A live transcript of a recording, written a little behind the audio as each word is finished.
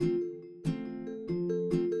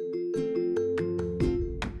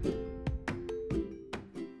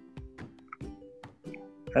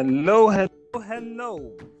Hello, hello,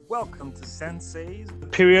 hello. Welcome to Sensei's. The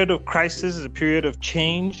period of crisis is a period of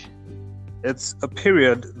change. It's a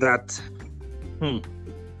period that,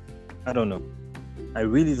 I don't know. I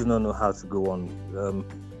really do not know how to go on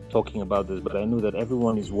talking about this, but I know that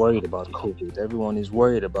everyone is worried about COVID. Everyone is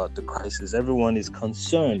worried about the crisis. Everyone is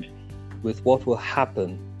concerned with what will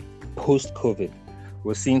happen post-COVID.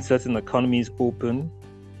 We're seeing certain economies open,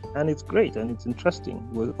 and it's great and it's interesting.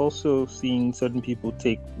 We're also seeing certain people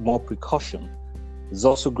take more precaution. It's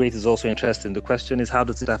also great, it's also interesting. The question is, how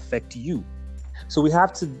does it affect you? So we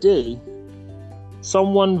have today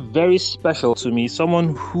someone very special to me,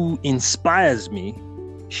 someone who inspires me.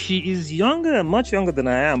 She is younger, much younger than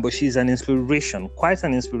I am, but she's an inspiration, quite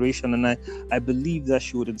an inspiration, and I believe that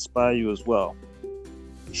she would inspire you as well.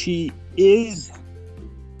 She is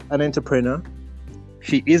an entrepreneur.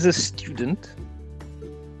 She is a student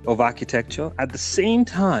of architecture. At the same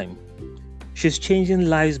time, she's changing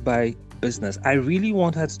lives by business. I really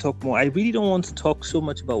want her to talk more. I really don't want to talk so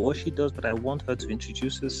much about what she does, but I want her to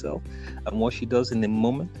introduce herself and what she does in a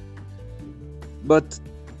moment. But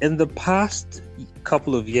in the past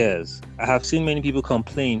couple of years, I have seen many people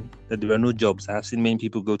complain that there are no jobs. I have seen many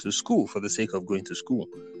people go to school for the sake of going to school.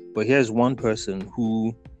 But here's one person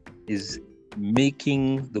who is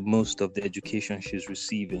making the most of the education she's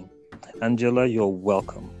receiving. Angela, you're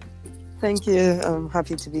welcome. Thank you. I'm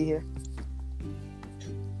happy to be here.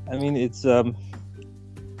 I mean, it's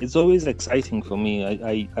always exciting for me.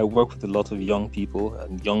 I work with a lot of young people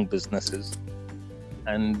and young businesses,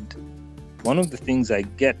 and one of the things I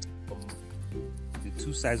get from the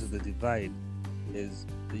two sides of the divide is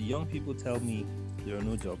the young people tell me there are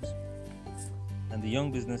no jobs, and the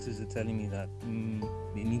young businesses are telling me that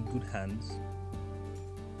they need good hands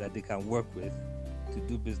that they can work with to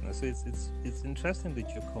do business. So it's interesting that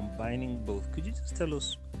you're combining both. Could you just tell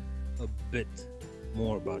us a bit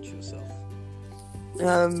more about yourself?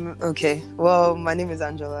 Okay. Well, my name is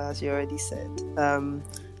Angela, as you already said,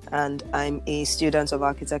 and I'm a student of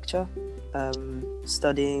architecture,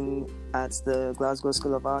 studying at the Glasgow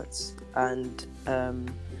School of Arts, and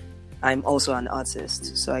I'm also an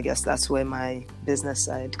artist. So I guess that's where my business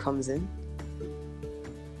side comes in.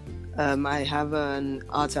 I have an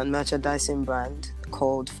art and merchandising brand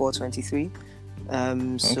called 423.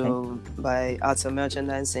 So by arts and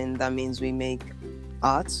merchandising, that means we make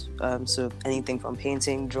art. So anything from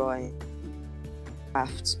painting, drawing,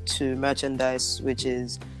 craft to merchandise, which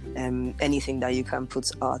is anything that you can put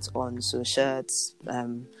art on. So shirts,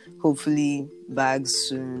 hopefully bags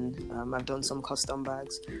soon. I've done some custom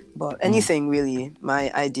bags, but anything really.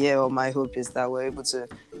 My idea or my hope is that we're able to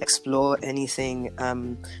explore anything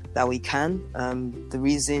that we can. The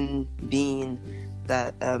reason being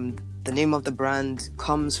that the name of the brand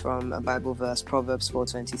comes from a Bible verse, Proverbs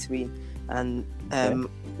 4:23, and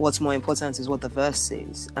what's more important is what the verse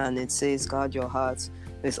says, and it says, "Guard your heart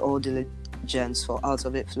with all diligence, for out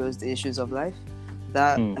of it flows the issues of life."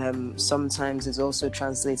 That sometimes is also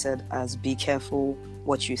translated as "be careful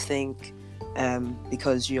what you think,"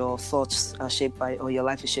 because your thoughts are shaped by, or your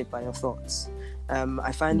life is shaped by your thoughts.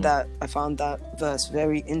 I found that verse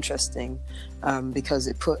very interesting because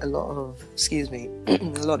it put a lot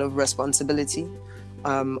of responsibility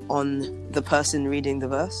on the person reading the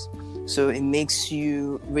verse. So it makes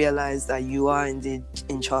you realize that you are indeed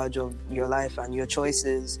in charge of your life, and your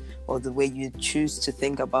choices or the way you choose to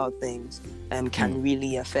think about things can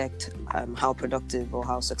really affect how productive or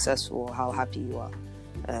how successful or how happy you are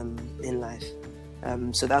in life.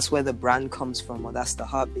 So that's where the brand comes from, or that's the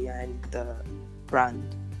heart behind the brand.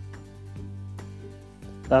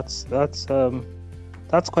 That's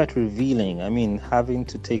quite revealing. I mean, having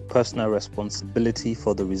to take personal responsibility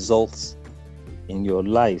for the results in your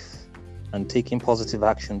life and taking positive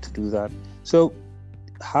action to do that. So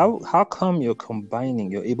how come you're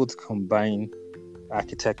able to combine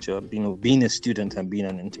architecture, being a student and being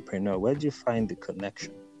an entrepreneur? Where do you find the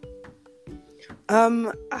connection?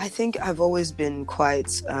 I think I've always been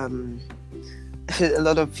quite a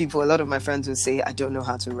lot of my friends would say I don't know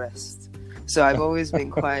how to rest. So I've always been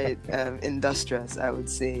quite industrious, I would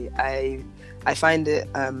say. I find it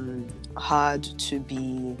hard to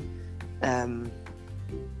be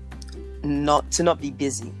not be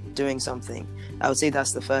busy doing something. I would say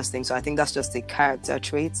that's the first thing. So I think that's just a character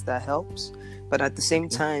trait that helps. But at the same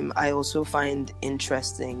time, I also find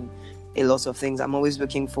interesting a lot of things. I'm always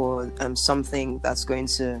looking for something that's going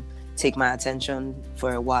to take my attention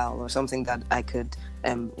for a while, or something that I could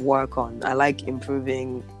work on. I like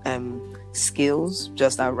improving skills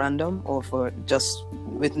just at random, or for just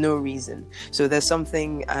with no reason. So there's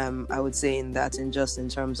something I would say in that, in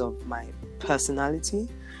terms of my personality.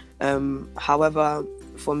 However,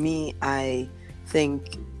 for me, I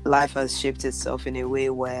think life has shaped itself in a way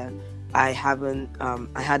where I haven't,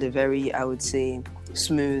 I had a very, I would say,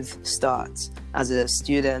 smooth start as a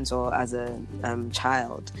student or as a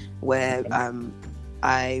child, where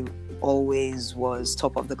I always was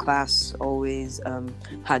top of the class, always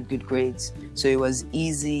had good grades. So it was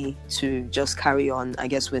easy to just carry on, I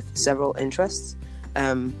guess, with several interests,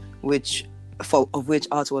 which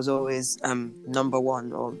art was always number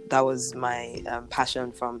one, or that was my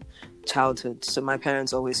passion from childhood. So my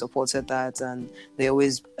parents always supported that, and they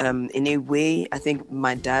always, in a way, I think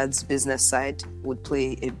my dad's business side would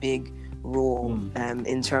play a big role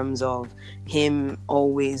in terms of him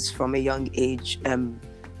always from a young age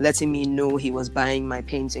letting me know he was buying my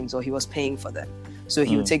paintings or he was paying for them. So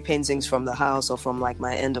he would take paintings from the house or from like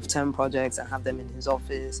my end of term projects and have them in his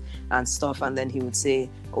office and stuff. And then he would say,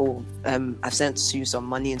 oh, I've sent you some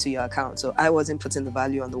money into your account. So I wasn't putting the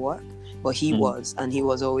value on the work, but he was, and he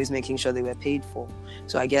was always making sure they were paid for.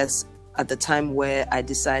 So I guess at the time where I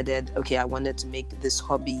decided, okay, I wanted to make this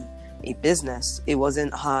hobby a business, it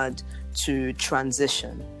wasn't hard to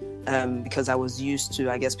transition because I was used to,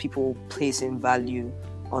 I guess, people placing value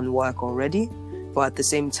on work already. But at the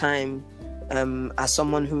same time, as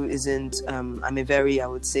someone who isn't, I'm a very, I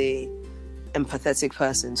would say, empathetic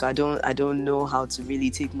person. So I don't know how to really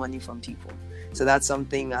take money from people. So that's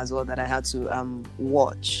something as well that I had to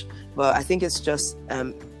watch. But I think it's just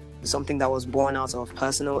something that was born out of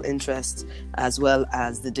personal interest as well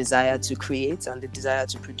as the desire to create and the desire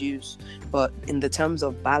to produce. But in the terms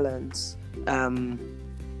of balance,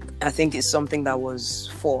 I think it's something that was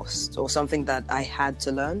forced or something that I had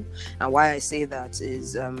to learn. And why I say that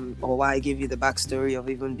is, or why I give you the backstory of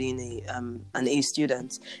even being an A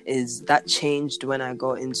student, is that changed when I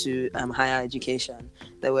got into higher education.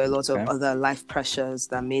 There were a lot of other life pressures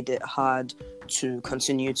that made it hard to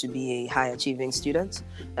continue to be a high achieving student.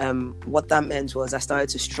 What that meant was I started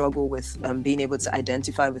to struggle with being able to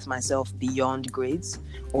identify with myself beyond grades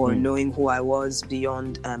or knowing who I was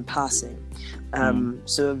beyond passing.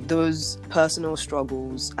 So those personal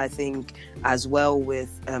struggles, I think, as well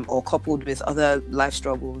with or coupled with other life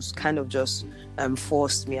struggles, kind of just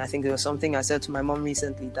forced me. I think there was something I said to my mom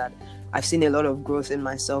recently, that I've seen a lot of growth in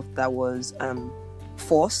myself that was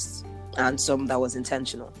forced and some that was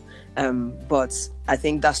intentional. But I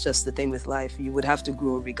think that's just the thing with life. You would have to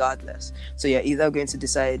grow regardless. So you're either going to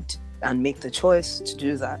decide and make the choice to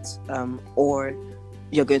do that, or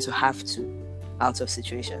you're going to have to out of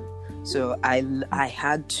situation. So I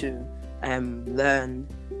had to learn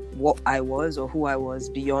what I was or who I was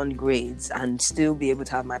beyond grades and still be able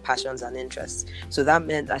to have my passions and interests. So that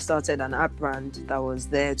meant I started an app brand that was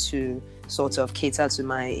there to sort of cater to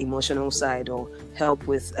my emotional side or help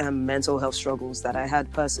with mental health struggles that I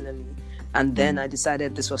had personally. And then I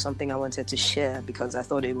decided this was something I wanted to share because I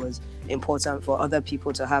thought it was important for other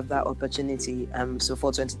people to have that opportunity. So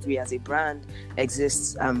 423 as a brand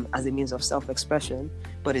exists as a means of self-expression,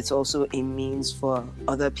 but it's also a means for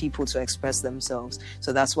other people to express themselves.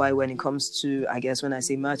 So that's why when it comes to, I guess, when I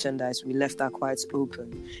say merchandise, we left that quite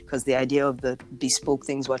open, because the idea of the bespoke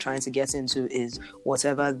things we're trying to get into is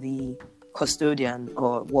whatever the custodian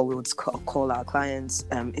or what we would call our clients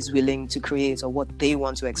is willing to create or what they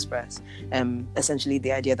want to express. Essentially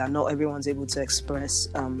the idea that not everyone's able to express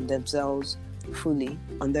themselves fully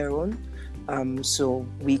on their own. So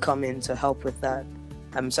we come in to help with that.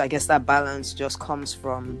 So I guess that balance just comes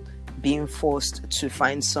from being forced to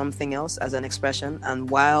find something else as an expression. And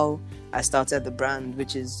while I started the brand,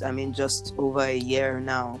 which is, just over a year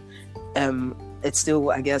now, it's still,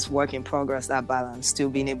 I guess, work in progress, that balance, still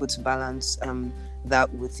being able to balance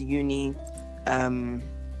that with uni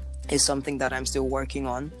is something that I'm still working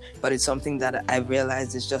on, but it's something that I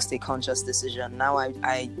realized is just a conscious decision. Now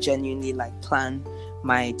I genuinely plan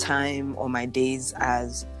my time or my days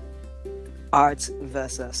as art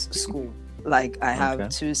versus school. I have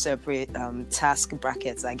two separate task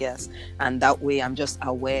brackets, I guess, and that way I'm just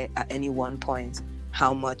aware at any one point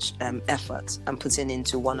how much effort I'm putting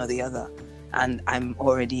into one or the other. And I'm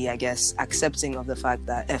already, I guess, accepting of the fact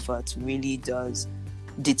that effort really does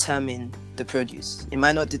determine the produce. It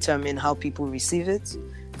might not determine how people receive it,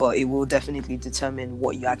 but it will definitely determine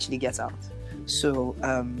what you actually get out. So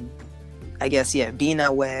I guess, being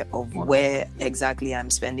aware of where exactly I'm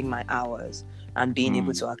spending my hours and being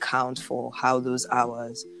able to account for how those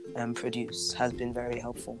hours produce has been very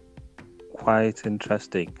helpful. Quite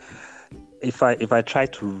interesting. If I try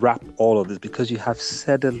to wrap all of this, because you have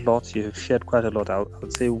said a lot, you have shared quite a lot, I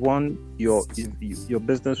would say, one, your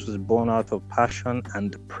business was born out of passion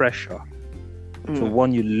and pressure. So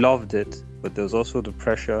one, you loved it, but there was also the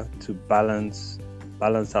pressure to balance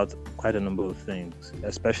out quite a number of things,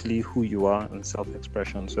 especially who you are and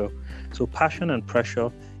self-expression. So passion and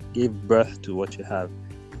pressure gave birth to what you have.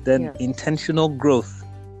 Then intentional growth.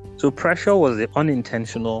 So pressure was the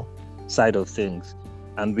unintentional side of things,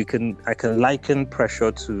 and I can liken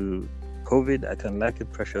pressure to COVID. I can liken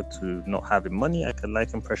pressure to not having money. I can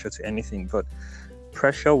liken pressure to anything, but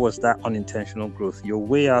pressure was that unintentional growth. Your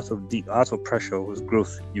way out of pressure was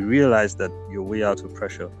growth. You realized that your way out of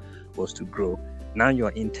pressure was to grow. Now you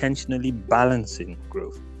are intentionally balancing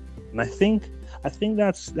growth, and I think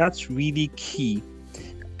that's really key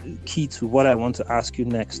to what I want to ask you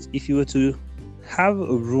next. If you were to have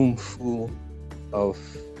a room full of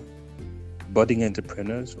budding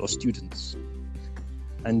entrepreneurs or students,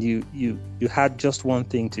 and you had just one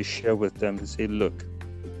thing to share with them to say, look,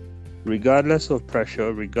 regardless of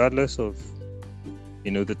pressure, regardless of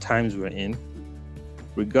the times we're in,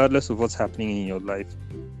 regardless of what's happening in your life,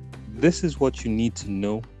 this is what you need to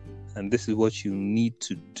know, and this is what you need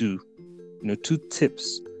to do. 2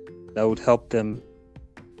 tips that would help them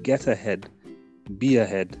get ahead, be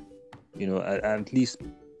ahead, and at least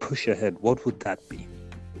push ahead. What would that be?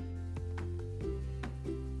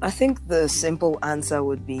 I think the simple answer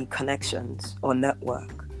would be connections or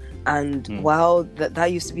network. And while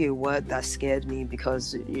that used to be a word that scared me,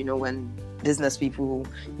 because when business people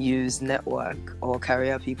use network or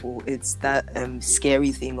career people, it's that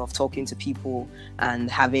scary thing of talking to people and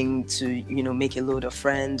having to make a load of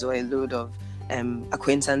friends or a load of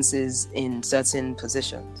acquaintances in certain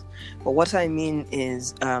positions. But what I mean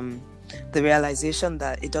is the realization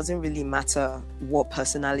that it doesn't really matter what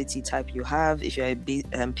personality type you have, if you're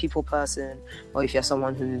a people person or if you're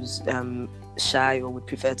someone who's shy or would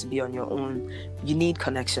prefer to be on your own. You need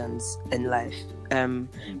connections in life.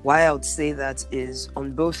 Why I would say that is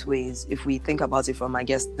on both ways. If we think about it from, I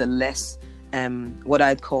guess, the less what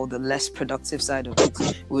I'd call the less productive side of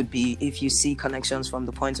it would be if you see connections from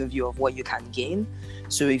the point of view of what you can gain.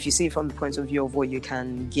 So if you see it from the point of view of what you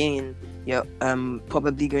can gain, you're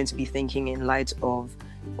probably going to be thinking in light of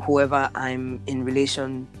whoever I'm in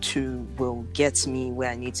relation to will get me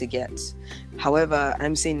where I need to get. However,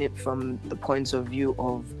 I'm seeing it from the point of view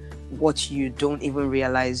of what you don't even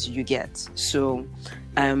realize you get. So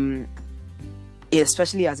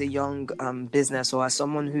especially as a young business, or as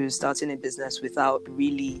someone who's starting a business without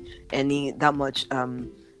really that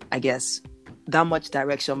much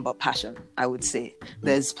direction but passion, I would say.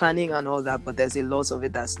 There's planning and all that, but there's a lot of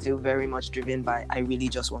it that's still very much driven by I really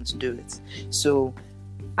just want to do it. So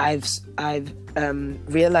I've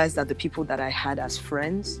realized that the people that I had as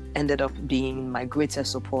friends ended up being my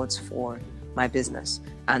greatest support for my business,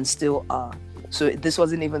 and still are. So this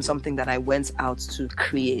wasn't even something that I went out to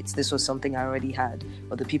create. This was something I already had,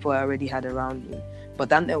 or the people I already had around me. But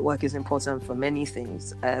that network is important for many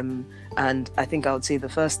things. And I think I would say the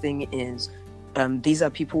first thing is these are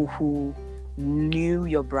people who knew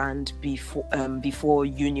your brand before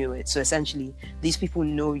you knew it. So essentially, these people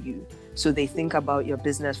know you. So they think about your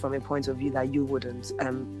business from a point of view that you wouldn't,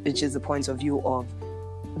 which is the point of view of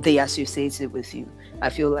they associate it with you. I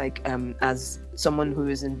feel like as someone who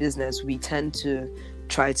is in business, we tend to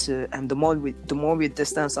try to, the more we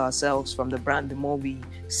distance ourselves from the brand, the more we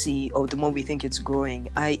see, or the more we think it's growing,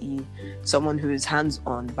 i.e. someone who is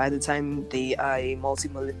hands-on, by the time they are a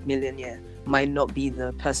multi-millionaire, might not be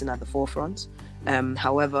the person at the forefront.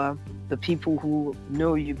 However, the people who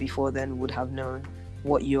know you before then would have known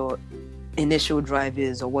what your initial drive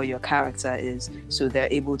is or what your character is, so they're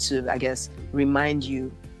able to, I guess, remind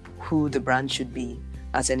you who the brand should be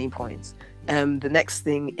at any point. The next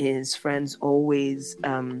thing is friends always,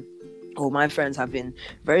 or my friends have been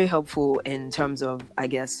very helpful in terms of, I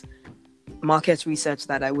guess, market research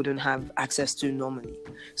that I wouldn't have access to normally.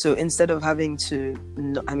 So instead of having to,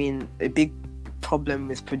 a big problem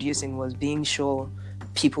with producing was being sure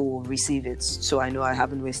people will receive it, so I know I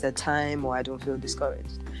haven't wasted time or I don't feel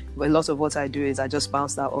discouraged. But a lot of what I do is I just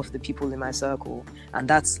bounce that off the people in my circle, and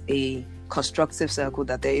that's a constructive circle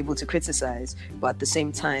that they're able to criticize, but at the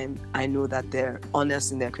same time I know that they're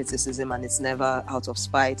honest in their criticism and it's never out of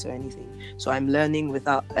spite or anything. So I'm learning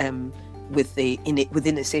without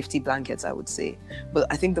within a safety blanket, I would say. But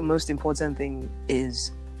I think the most important thing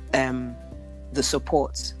is the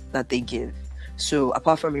support that they give. So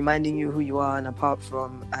apart from reminding you who you are, and apart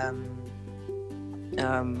from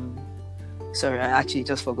sorry, I actually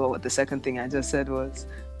just forgot what the second thing I just said was.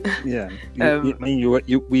 Yeah,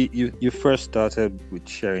 you first started with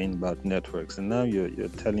sharing about networks, and now you're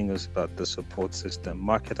telling us about the support system,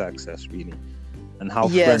 market access, really, and how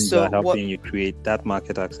friends are helping you create that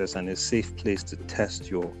market access and a safe place to test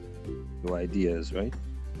your ideas, right?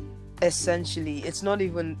 essentially, it's not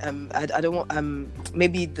even I don't want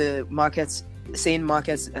maybe the markets saying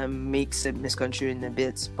markets makes it misconstrued in a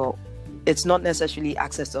bit, but it's not necessarily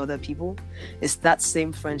access to other people. It's that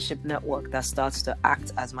same friendship network that starts to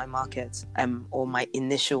act as my market or my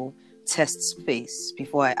initial test space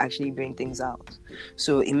before I actually bring things out.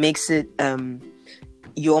 So it makes it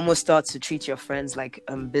you almost start to treat your friends like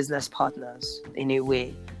business partners in a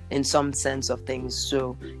way, in some sense of things.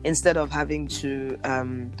 So instead of having to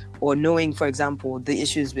or knowing, for example, the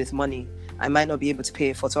issues with money, I might not be able to pay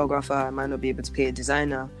a photographer, I might not be able to pay a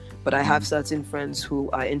designer, but I have certain friends who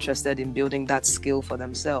are interested in building that skill for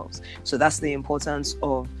themselves. So that's the importance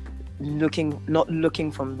of not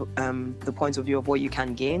looking from the point of view of what you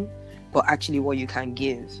can gain, but actually what you can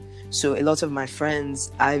give. So a lot of my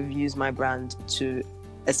friends, I've used my brand to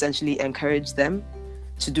essentially encourage them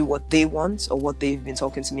to do what they want or what they've been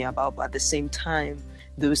talking to me about, but at the same time,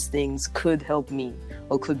 those things could help me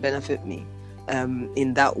or could benefit me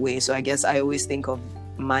in that way. So I guess I always think of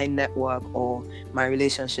my network or my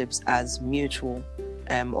relationships as mutual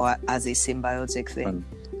or as a symbiotic thing.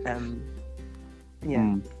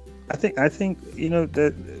 I think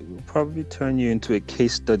that will probably turn you into a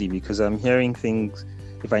case study, because I'm hearing things,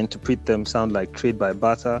 if I interpret them, sound like trade by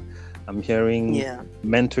barter. I'm hearing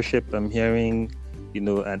mentorship. I'm hearing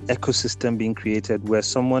an ecosystem being created where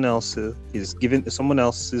someone else is given someone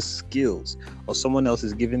else's skills, or someone else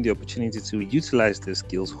is given the opportunity to utilize their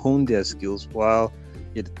skills, hone their skills, while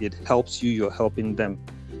it helps you, you're helping them.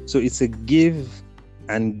 So it's a give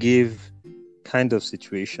and give kind of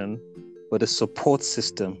situation, but a support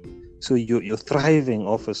system. So you're thriving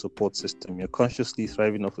off a support system. You're consciously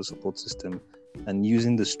thriving off a support system and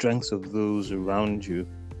using the strengths of those around you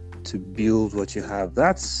to build what you have.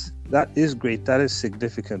 That is great. That is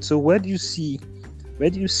significant. So where do you see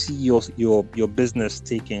your business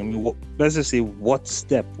taking? I mean, let's just say, what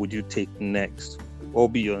step would you take next? What will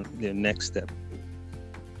be your next step?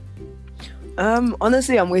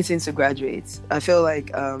 Honestly, I'm waiting to graduate. I feel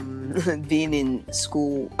like being in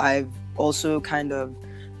school, I've also kind of,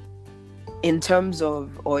 in terms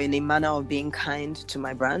of, or in a manner of being kind to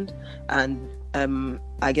my brand, and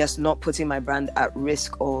I guess not putting my brand at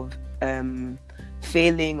risk of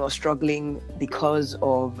failing or struggling because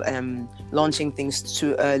of launching things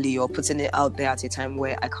too early or putting it out there at a time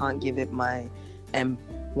where I can't give it my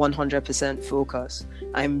 100% focus.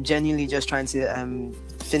 I'm genuinely just trying to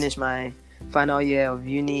finish my final year of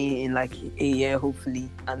uni in like a year, hopefully,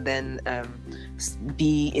 and then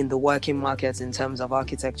be in the working market in terms of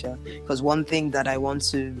architecture. Because one thing that I want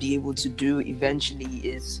to be able to do eventually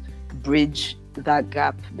is bridge that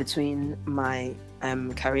gap between my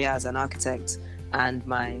career as an architect and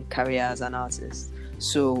my career as an artist.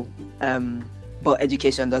 So but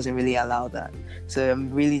education doesn't really allow that. So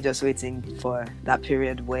I'm really just waiting for that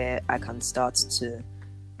period where I can start to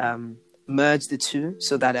merge the two,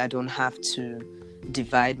 so that I don't have to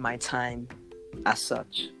divide my time as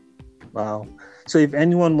such. Wow. So if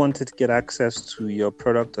anyone wanted to get access to your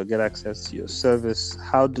product or get access to your service,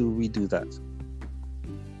 how do we do that?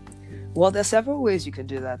 Well, there's several ways you can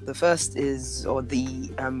do that. The first is, or the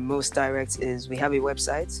most direct is, we have a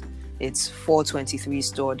website. It's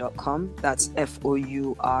 423store.com. That's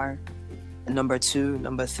FOUR 2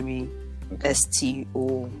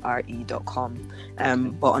 STORE.com.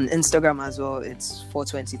 But on Instagram as well, it's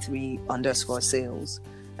 423_sales.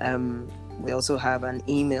 We also have an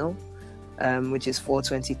email, which is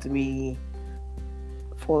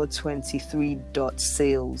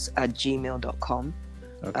 423.sales@gmail.com.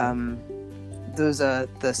 Okay. Those are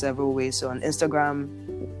the several ways. So on Instagram,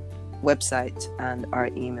 website, and our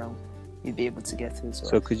email, you'd be able to get through.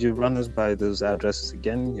 So could you run us by those addresses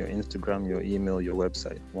again? Your Instagram, your email, your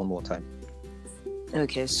website, one more time.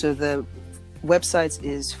 Okay, so the website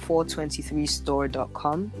is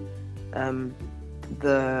 423store.com.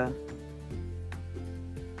 The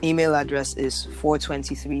email address is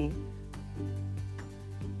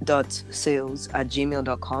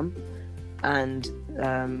 423.sales@gmail.com, and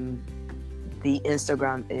the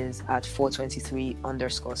Instagram is at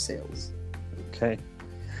 423_sales. Okay.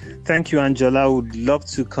 Thank you, Angela. I would love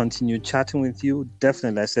to continue chatting with you.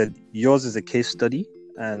 Definitely. I said yours is a case study,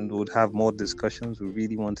 and would have more discussions. We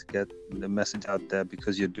really want to get the message out there,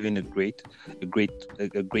 because you're doing a great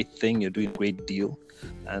thing. You're doing a great deal,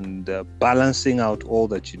 and balancing out all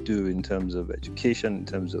that you do in terms of education, in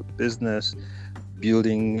terms of business,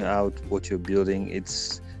 building out what you're building.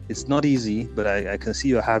 It's not easy, but I can see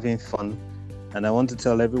you're having fun. And I want to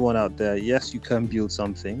tell everyone out there, yes, you can build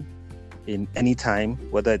something in any time,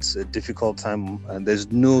 whether it's a difficult time, and there's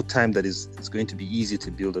no time that it's going to be easy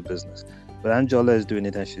to build a business. But Angela is doing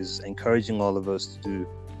it, and she's encouraging all of us to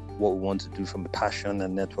what we want to do from a passion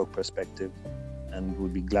and network perspective. And we'll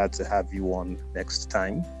be glad to have you on next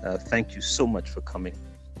time. Thank you so much for coming.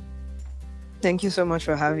 Thank you so much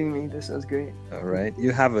for having me. This was great. All right.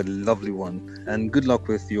 You have a lovely one, and good luck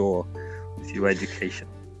with your education.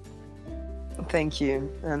 Thank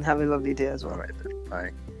you, and have a lovely day as well. All right.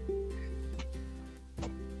 Bye.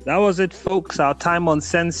 That was it, folks. Our time on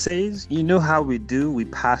Senseis. You know how we do. We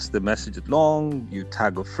pass the message along. You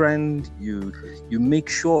tag a friend. You make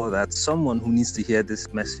sure that someone who needs to hear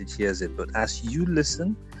this message hears it. But as you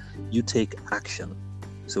listen, you take action.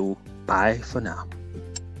 So bye for now.